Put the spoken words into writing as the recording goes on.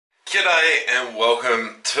G'day and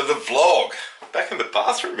welcome to the vlog. Back in the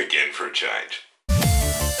bathroom again for a change.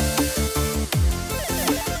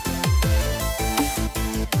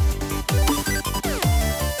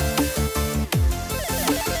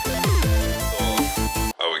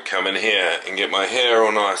 I would come in here and get my hair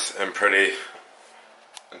all nice and pretty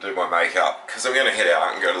and do my makeup because I'm going to head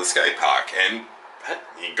out and go to the skate park, and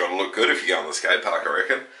you got to look good if you go on the skate park, I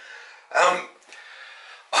reckon.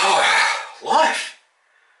 Life.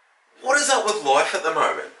 What is up with life at the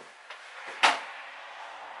moment?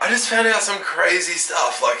 I just found out some crazy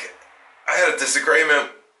stuff. Like, I had a disagreement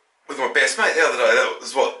with my best mate the other day. That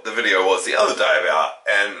was what the video was the other day about.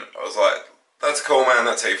 And I was like, that's cool, man,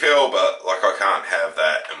 that's how you feel, but like, I can't have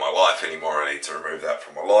that in my life anymore. I need to remove that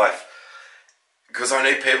from my life. Because I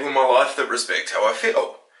need people in my life that respect how I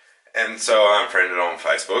feel. And so I unfriended on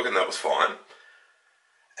Facebook, and that was fine.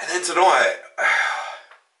 And then tonight,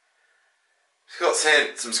 she got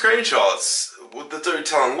sent some screenshots with the dude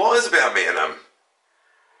telling lies about me in them.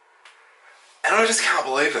 And I just can't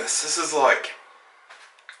believe this. This is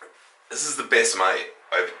the best mate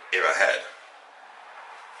I've ever had.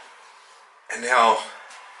 And now,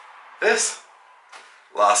 this.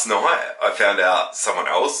 Last night, I found out someone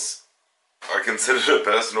else I considered a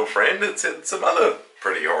personal friend had said some other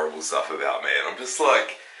pretty horrible stuff about me. And I'm just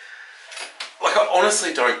like, I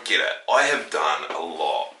honestly don't get it. I have done a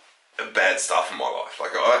lot of bad stuff in my life.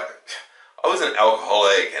 Like, I was an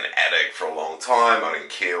alcoholic and addict for a long time. I didn't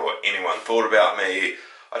care what anyone thought about me.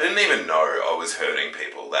 I didn't even know I was hurting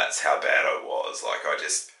people. That's how bad I was. Like, I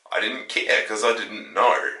didn't care because I didn't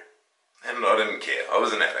know. And I didn't care. I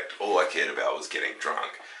was an addict. All I cared about was getting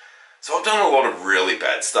drunk. So I've done a lot of really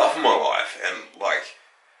bad stuff in my life. And, like,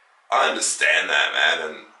 I understand that, man.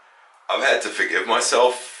 And I've had to forgive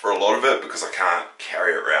myself for a lot of it because I can't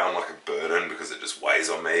carry it around like a burden because it just weighs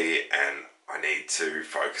on me, and I need to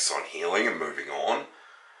focus on healing and moving on.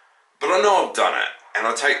 But I know I've done it, and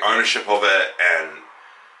I take ownership of it, and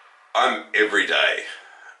I'm every day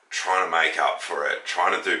trying to make up for it,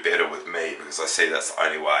 trying to do better with me, because I see that's the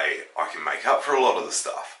only way I can make up for a lot of the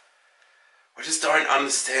stuff. I just don't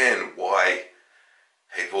understand why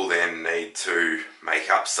people then need to make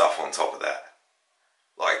up stuff on top of that.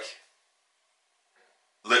 Like,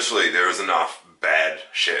 literally, there is enough bad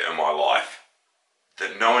shit in my life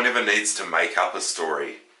that no one ever needs to make up a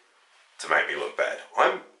story to make me look bad.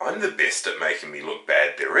 I'm the best at making me look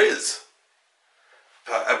bad there is.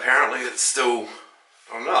 But apparently it's still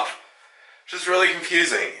not enough. Which is really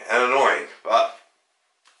confusing and annoying. But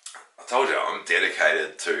I told you, I'm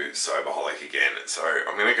dedicated to soberholic again. So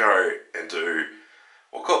I'm going to go and do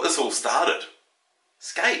what got this all started.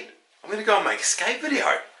 Skate. I'm going to go and make a skate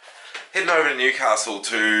video. Heading over to Newcastle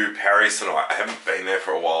to Paris tonight. I haven't been there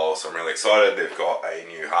for a while, so I'm really excited. They've got a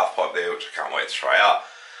new half pipe there, which I can't wait to try out.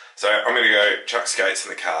 So I'm going to go chuck skates in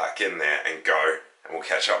the car, get in there and go, and we'll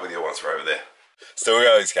catch up with you once we're over there. Still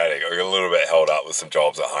going skating. I got a little bit held up with some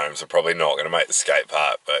jobs at home, so probably not going to make the skate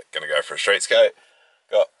part, but going to go for a street skate.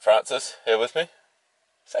 Got Frances here with me.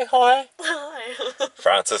 Say hi. Hi.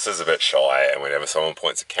 Frances is a bit shy, and whenever someone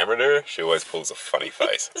points a camera to her, she always pulls a funny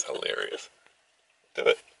face. It's hilarious. Do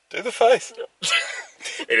it. Do the face.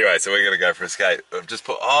 Anyway, so we're going to go for a skate. I've just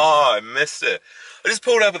I missed it. I just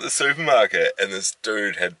pulled up at the supermarket and this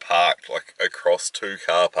dude had parked like across 2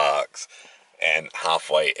 car parks and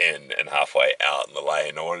halfway in and halfway out in the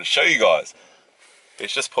lane. I wanted to show you guys.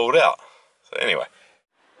 He's just pulled out. So anyway,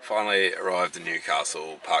 finally arrived in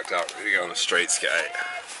Newcastle, parked up, ready to go on a street skate.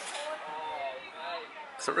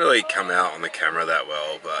 Doesn't really come out on the camera that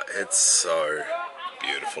well, but it's so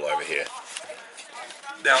beautiful over here.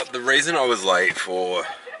 Now, the reason I was late for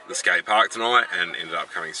the skate park tonight and ended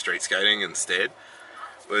up coming street skating instead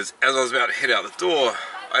was as I was about to head out the door,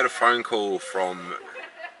 I had a phone call from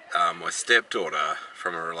my stepdaughter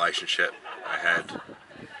from a relationship I had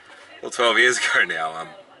 12 years ago now.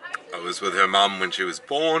 I was with her mum when she was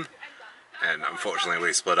born, and unfortunately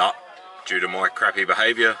we split up due to my crappy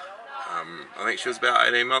behaviour. I think she was about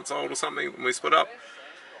 18 months old or something when we split up,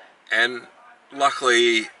 and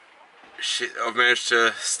luckily I've managed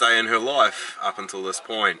to stay in her life up until this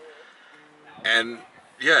point. And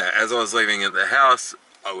yeah, as I was leaving at the house,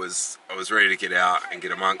 I was ready to get out and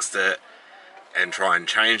get amongst it and try and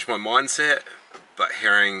change my mindset, but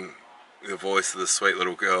hearing the voice of this sweet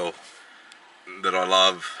little girl that I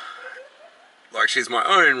love, like she's my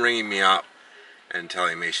own, ringing me up and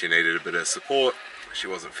telling me she needed a bit of support, she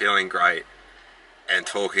wasn't feeling great, and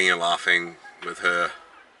talking and laughing with her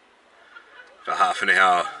for half an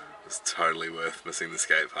hour was totally worth missing the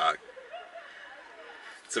skate park.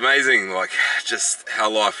 It's amazing, like, just how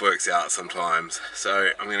life works out sometimes.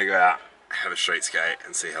 So I'm going to go out have a street skate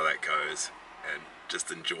and see how that goes, and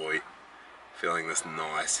just enjoy feeling this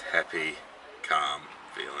nice, happy, calm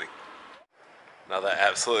feeling. Another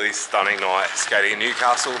absolutely stunning night skating in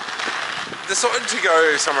Newcastle. Decided to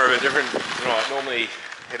go somewhere a bit different tonight. Normally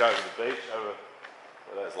head over to the beach, over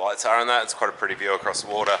where those lights are and that. It's quite a pretty view across the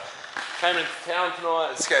water. Came into town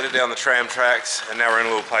tonight, skated down the tram tracks, and now we're in a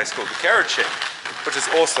little place called the Carrot Shed, which is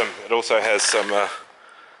awesome. It also has some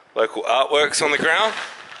local artworks on the ground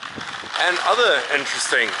and other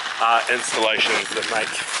interesting art installations that make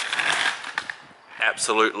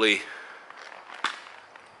absolutely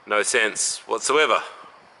no sense whatsoever.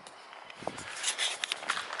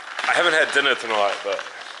 I haven't had dinner tonight, but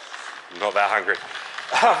I'm not that hungry.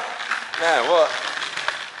 Man,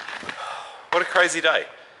 what a crazy day.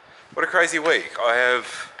 What a crazy week. I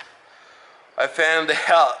found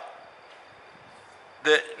out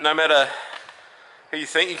that no matter who you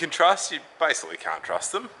think you can trust, you basically can't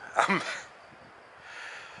trust them.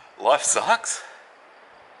 Life sucks.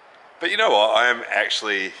 But you know what? I am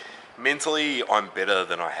actually, mentally, I'm better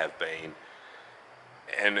than I have been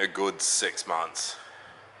in a good 6 months.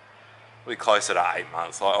 Probably closer to 8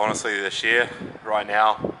 months. Like, honestly, this year, right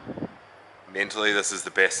now, mentally, this is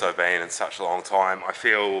the best I've been in such a long time. I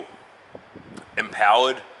feel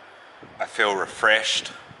empowered. I feel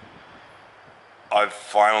refreshed. I've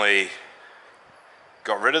finally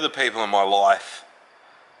got rid of the people in my life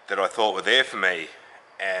that I thought were there for me,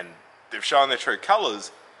 and they've shown their true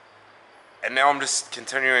colours. And now I'm just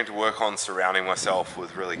continuing to work on surrounding myself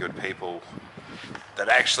with really good people that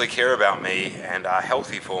actually care about me and are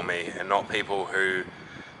healthy for me, and not people who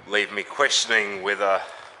leave me questioning whether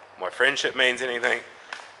my friendship means anything,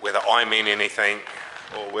 whether I mean anything,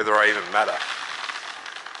 or whether I even matter.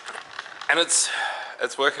 And it's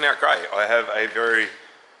working out great. I have a very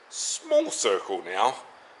small circle now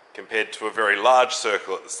compared to a very large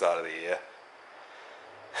circle at the start of the year.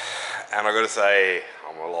 And I gotta say,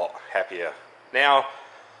 I'm a lot happier now,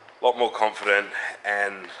 a lot more confident,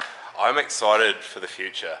 and I'm excited for the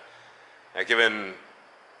future. Now, given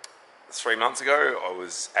 3 months ago I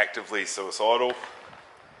was actively suicidal,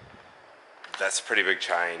 that's a pretty big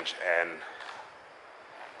change, and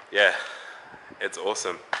yeah, it's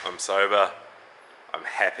awesome. I'm sober, I'm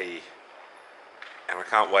happy, and I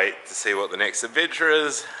can't wait to see what the next adventure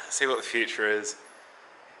is, see what the future is,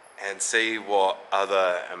 and see what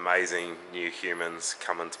other amazing new humans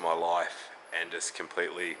come into my life and just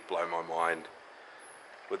completely blow my mind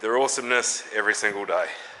with their awesomeness every single day.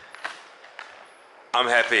 I'm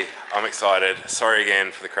happy, I'm excited. Sorry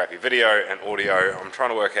again for the crappy video and audio. I'm trying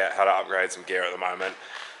to work out how to upgrade some gear at the moment.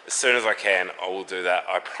 As soon as I can, I will do that,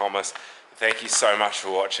 I promise. Thank you so much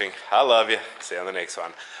for watching. I love you. See you on the next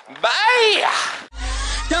one. Bye!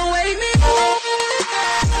 Don't wake me up.